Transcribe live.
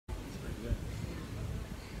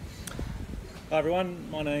Hi everyone,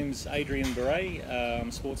 my name's Adrian Beret. I'm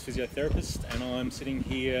a sports physiotherapist and I'm sitting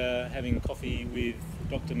here having coffee with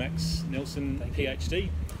Dr. Max Nelson, PhD.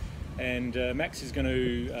 And Max is going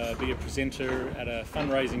to be a presenter at a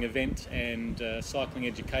fundraising event and cycling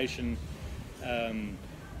education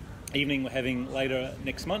evening we're having later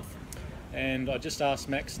next month. And I just asked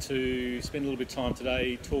Max to spend a little bit of time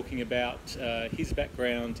today talking about his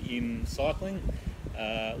background in cycling,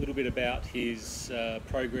 a little bit about his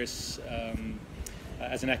progress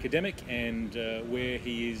as an academic and where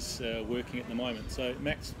he is working at the moment. So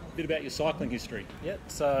Max, a bit about your cycling history. Yep,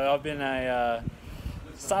 so I've been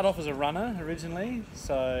started off as a runner originally,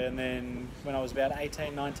 and then when I was about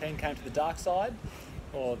 18, 19, came to the dark side,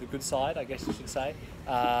 or the good side, I guess you should say,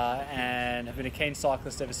 and have been a keen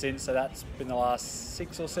cyclist ever since. So that's been the last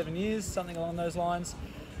 6 or 7 years, something along those lines.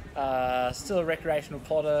 Still a recreational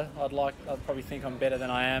plotter. I'd probably think I'm better than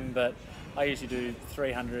I am, but I usually do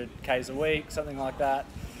 300 k's a week, something like that.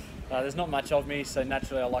 There's not much of me, so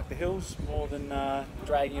naturally I like the hills more than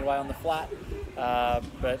dragging it away on the flat.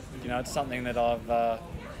 But you know, it's something that I've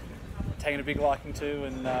taken a big liking to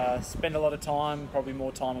and spend a lot of time, probably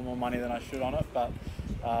more time and more money than I should on it. But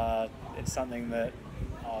it's something that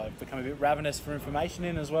I've become a bit ravenous for information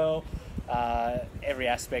in as well. Every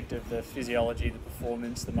aspect of the physiology, the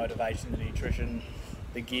performance, the motivation, the nutrition,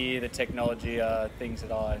 the gear, the technology are things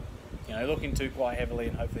that I look into quite heavily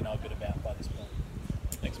and hopefully know a bit about by this point.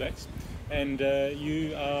 Thanks, Max. And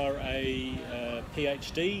you are a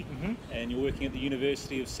PhD, and you're working at the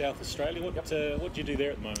University of South Australia. What do you do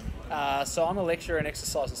there at the moment? So I'm a lecturer in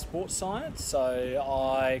exercise and sports science. So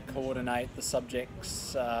I coordinate the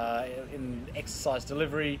subjects in exercise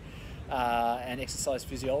delivery and exercise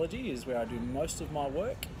physiology is where I do most of my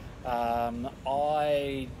work.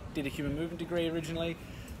 I did a human movement degree originally.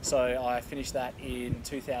 So I finished that in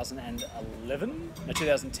 2010,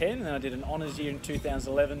 and then I did an honours year in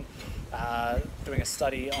 2011, doing a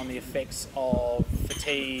study on the effects of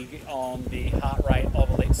fatigue on the heart rate of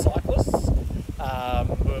elite cyclists.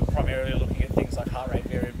 We're primarily looking at things like heart rate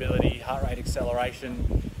variability, heart rate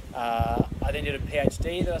acceleration. I then did a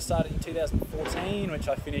PhD that I started in 2014, which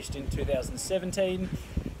I finished in 2017.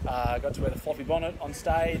 Got to wear the floppy bonnet on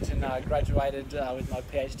stage and graduated with my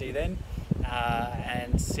PhD then.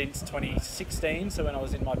 And since 2016, so when I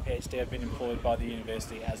was in my PhD, I've been employed by the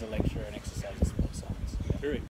university as a lecturer in exercise and sport.